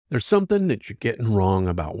There's something that you're getting wrong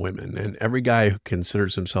about women, and every guy who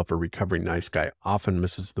considers himself a recovering nice guy often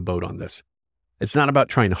misses the boat on this. It's not about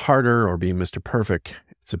trying harder or being Mr. Perfect.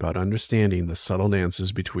 It's about understanding the subtle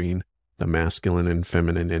dances between the masculine and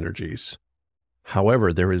feminine energies.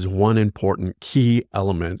 However, there is one important key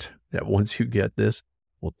element that once you get this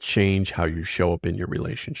will change how you show up in your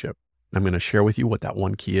relationship. I'm going to share with you what that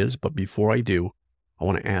one key is, but before I do, I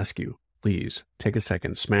want to ask you, please take a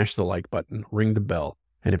second, smash the like button, ring the bell.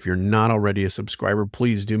 And if you're not already a subscriber,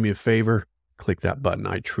 please do me a favor, click that button.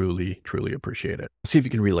 I truly, truly appreciate it. See if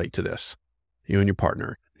you can relate to this. You and your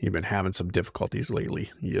partner, you've been having some difficulties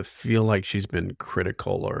lately. You feel like she's been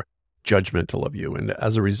critical or judgmental of you. And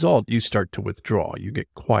as a result, you start to withdraw. You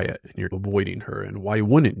get quiet and you're avoiding her. And why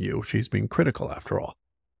wouldn't you? She's being critical after all.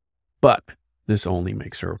 But this only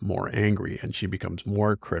makes her more angry and she becomes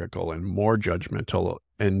more critical and more judgmental.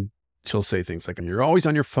 And she'll say things like, you're always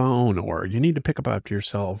on your phone, or you need to pick up after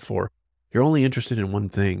yourself, or you're only interested in one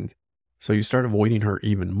thing. So you start avoiding her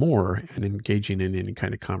even more and engaging in any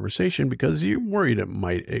kind of conversation because you're worried it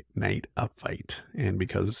might ignite a fight. And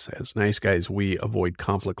because as nice guys, we avoid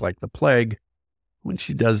conflict like the plague, when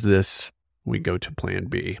she does this, we go to plan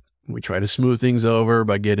B. We try to smooth things over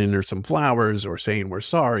by getting her some flowers or saying we're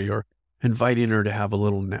sorry or inviting her to have a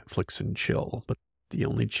little Netflix and chill. But the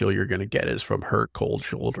only chill you're going to get is from her cold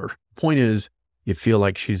shoulder. Point is, you feel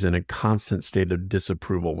like she's in a constant state of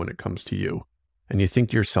disapproval when it comes to you. And you think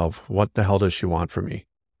to yourself, what the hell does she want from me?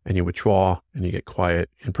 And you withdraw and you get quiet.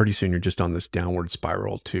 And pretty soon you're just on this downward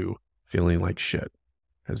spiral to feeling like shit.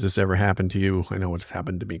 Has this ever happened to you? I know it's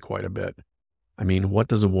happened to me quite a bit. I mean, what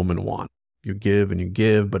does a woman want? You give and you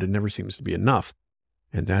give, but it never seems to be enough.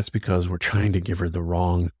 And that's because we're trying to give her the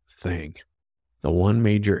wrong thing. The one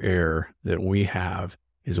major error that we have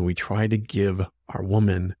is we try to give our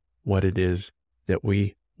woman what it is that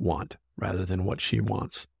we want rather than what she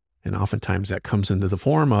wants. And oftentimes that comes into the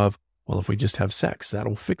form of, well, if we just have sex,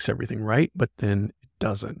 that'll fix everything, right? But then it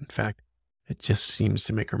doesn't. In fact, it just seems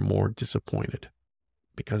to make her more disappointed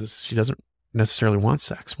because she doesn't necessarily want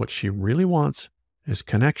sex. What she really wants is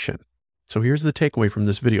connection. So here's the takeaway from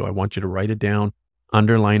this video. I want you to write it down,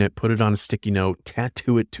 underline it, put it on a sticky note,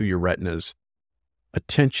 tattoo it to your retinas.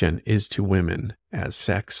 Attention is to women as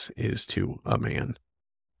sex is to a man.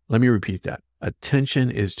 Let me repeat that. Attention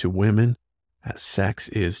is to women as sex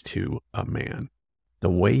is to a man. The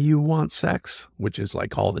way you want sex, which is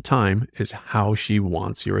like all the time, is how she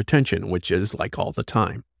wants your attention, which is like all the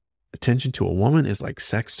time. Attention to a woman is like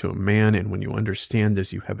sex to a man. And when you understand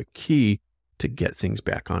this, you have a key to get things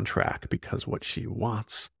back on track because what she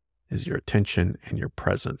wants is your attention and your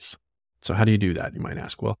presence. So how do you do that? You might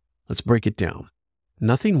ask. Well, let's break it down.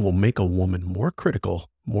 Nothing will make a woman more critical,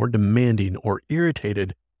 more demanding, or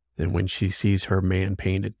irritated than when she sees her man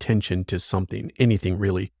paying attention to something, anything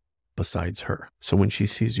really, besides her. So when she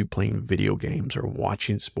sees you playing video games or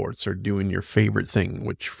watching sports or doing your favorite thing,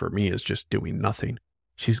 which for me is just doing nothing,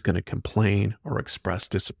 she's going to complain or express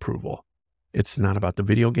disapproval. It's not about the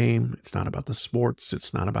video game. It's not about the sports.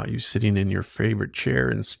 It's not about you sitting in your favorite chair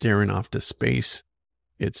and staring off to space.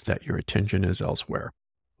 It's that your attention is elsewhere.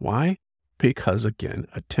 Why? Because again,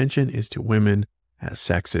 attention is to women as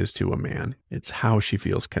sex is to a man. It's how she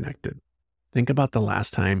feels connected. Think about the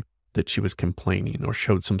last time that she was complaining or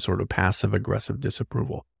showed some sort of passive aggressive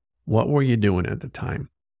disapproval. What were you doing at the time?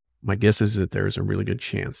 My guess is that there is a really good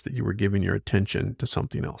chance that you were giving your attention to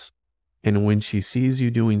something else. And when she sees you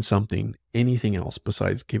doing something, anything else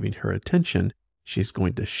besides giving her attention, she's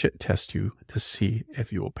going to shit test you to see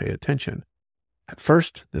if you will pay attention. At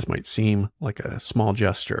first, this might seem like a small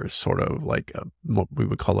gesture, sort of like what we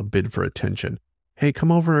would call a bid for attention. Hey,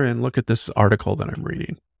 come over and look at this article that I'm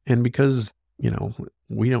reading. And because,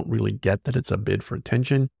 we don't really get that it's a bid for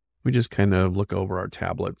attention, we just kind of look over our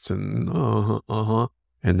tablets and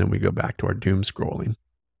and then we go back to our doom scrolling.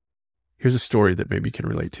 Here's a story that maybe you can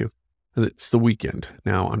relate to. It's the weekend.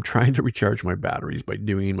 Now I'm trying to recharge my batteries by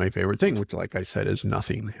doing my favorite thing, which like I said is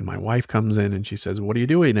nothing. And my wife comes in and she says, what are you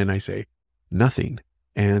doing? And I say, nothing.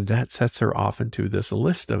 And that sets her off into this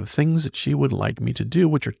list of things that she would like me to do,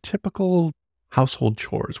 which are typical household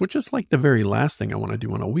chores, which is like the very last thing I want to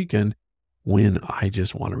do on a weekend when I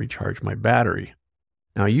just want to recharge my battery.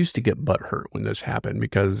 Now, I used to get butthurt when this happened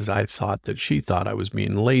because I thought that she thought I was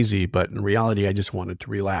being lazy, but in reality, I just wanted to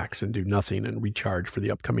relax and do nothing and recharge for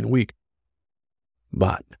the upcoming week.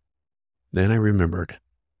 But then I remembered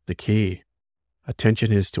the key.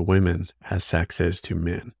 Attention is to women as sex is to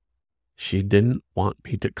men. She didn't want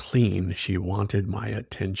me to clean. She wanted my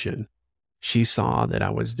attention. She saw that I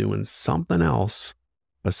was doing something else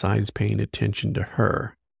besides paying attention to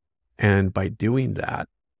her. And by doing that,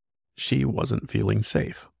 she wasn't feeling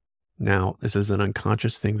safe. Now, this is an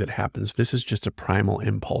unconscious thing that happens. This is just a primal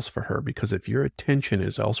impulse for her, because if your attention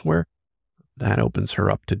is elsewhere, that opens her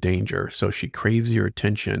up to danger. So she craves your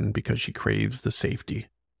attention because she craves the safety.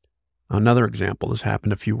 Another example, this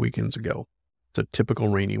happened a few weekends ago. It's a typical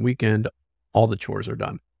rainy weekend. All the chores are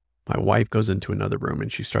done. My wife goes into another room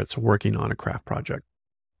and she starts working on a craft project.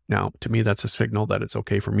 Now, to me, that's a signal that it's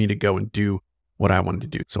okay for me to go and do what I wanted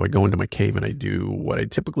to do. So I go into my cave and I do what I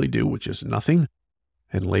typically do, which is nothing.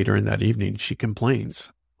 And later in that evening, she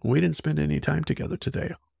complains, "We didn't spend any time together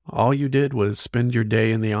today. All you did was spend your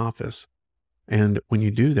day in the office. And when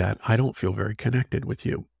you do that, I don't feel very connected with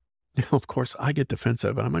you." Now, of course, I get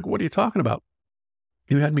defensive and I'm like, "What are you talking about?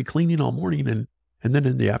 You had me cleaning all morning and then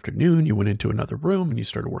in the afternoon, you went into another room and you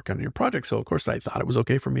started working on your project. So of course I thought it was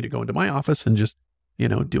okay for me to go into my office and just,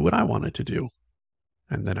 do what I wanted to do."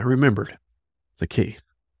 And then I remembered the key.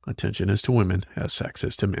 Attention is to women as sex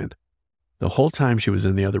is to men. The whole time she was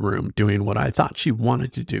in the other room doing what I thought she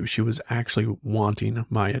wanted to do, she was actually wanting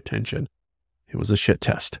my attention. It was a shit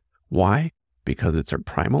test. Why? Because it's her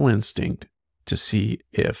primal instinct to see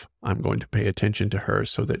if I'm going to pay attention to her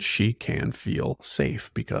so that she can feel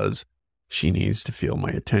safe, because she needs to feel my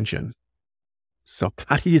attention. So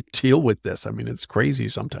how do you deal with this? I mean, it's crazy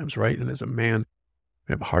sometimes, right? And as a man,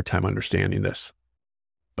 we have a hard time understanding this.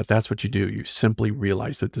 But that's what you do. You simply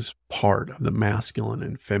realize that this part of the masculine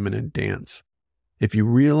and feminine dance, if you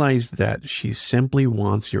realize that she simply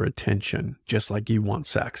wants your attention, just like you want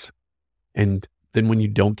sex, and then when you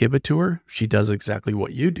don't give it to her, she does exactly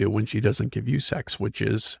what you do when she doesn't give you sex, which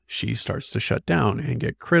is she starts to shut down and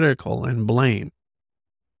get critical and blame.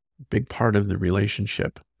 Big part of the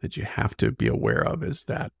relationship that you have to be aware of is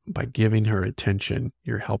that by giving her attention,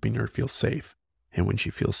 you're helping her feel safe. And when she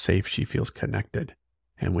feels safe, she feels connected.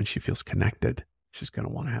 And when she feels connected, she's going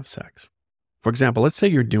to want to have sex. For example, let's say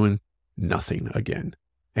you're doing nothing again.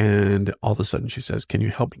 And all of a sudden she says, "Can you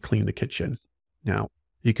help me clean the kitchen?" Now,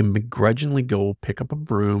 you can begrudgingly go pick up a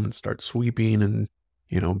broom and start sweeping and,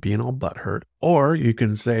 being all butthurt. Or you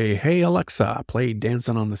can say, "Hey, Alexa, play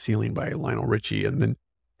Dancing on the Ceiling by Lionel Richie," and then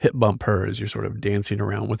hit bump her as you're sort of dancing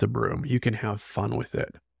around with a broom. You can have fun with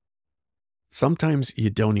it. Sometimes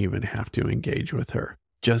you don't even have to engage with her.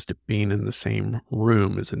 Just being in the same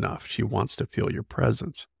room is enough. She wants to feel your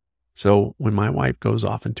presence. So when my wife goes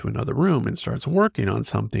off into another room and starts working on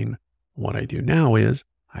something, what I do now is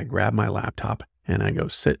I grab my laptop and I go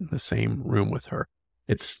sit in the same room with her.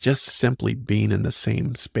 It's just simply being in the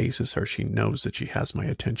same space as her. She knows that she has my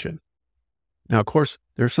attention. Now, of course,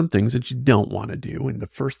 there are some things that you don't want to do. And the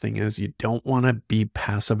first thing is you don't want to be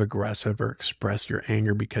passive aggressive or express your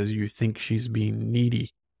anger because you think she's being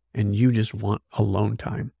needy and you just want alone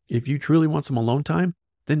time. If you truly want some alone time,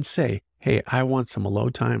 then say, "Hey, I want some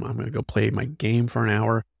alone time. I'm going to go play my game for an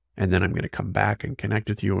hour, and then I'm going to come back and connect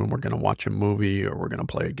with you, and we're going to watch a movie, or we're going to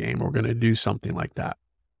play a game, or we're going to do something like that."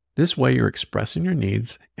 This way you're expressing your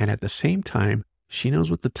needs, and at the same time, she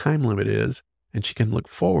knows what the time limit is, and she can look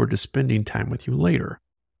forward to spending time with you later.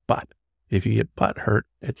 But if you get butt hurt,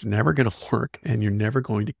 it's never going to work, and you're never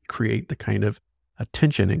going to create the kind of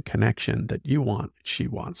attention and connection that you want, she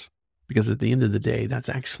wants. Because at the end of the day, that's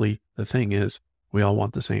actually the thing is we all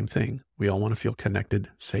want the same thing. We all want to feel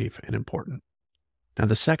connected, safe, and important. Now,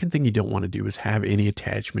 the second thing you don't want to do is have any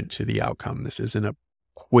attachment to the outcome. This isn't a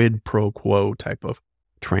quid pro quo type of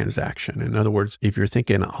transaction. In other words, if you're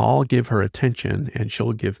thinking, "I'll give her attention and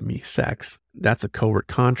she'll give me sex," that's a covert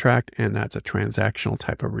contract and that's a transactional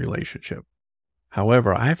type of relationship.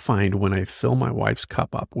 However, I find when I fill my wife's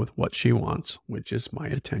cup up with what she wants, which is my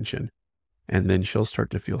attention, and then she'll start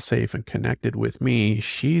to feel safe and connected with me,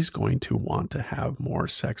 she's going to want to have more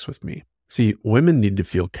sex with me. See, women need to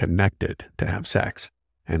feel connected to have sex,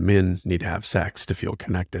 and men need to have sex to feel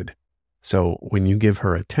connected. So when you give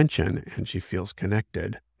her attention and she feels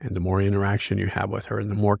connected, and the more interaction you have with her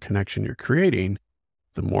and the more connection you're creating,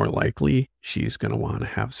 the more likely she's going to want to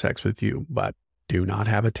have sex with you. But do not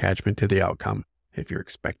have attachment to the outcome. If you're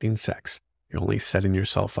expecting sex, you're only setting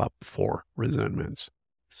yourself up for resentments.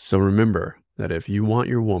 So remember that if you want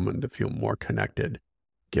your woman to feel more connected,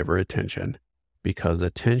 give her attention, because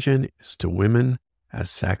attention is to women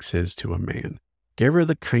as sex is to a man. Give her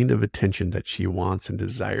the kind of attention that she wants and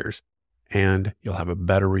desires, and you'll have a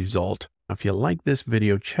better result. If you like this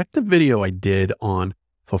video, check the video I did on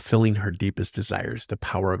fulfilling her deepest desires, the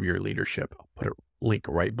power of your leadership. I'll put a link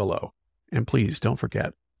right below. And please don't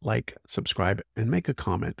forget, like, subscribe, and make a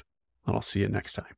comment. And I'll see you next time.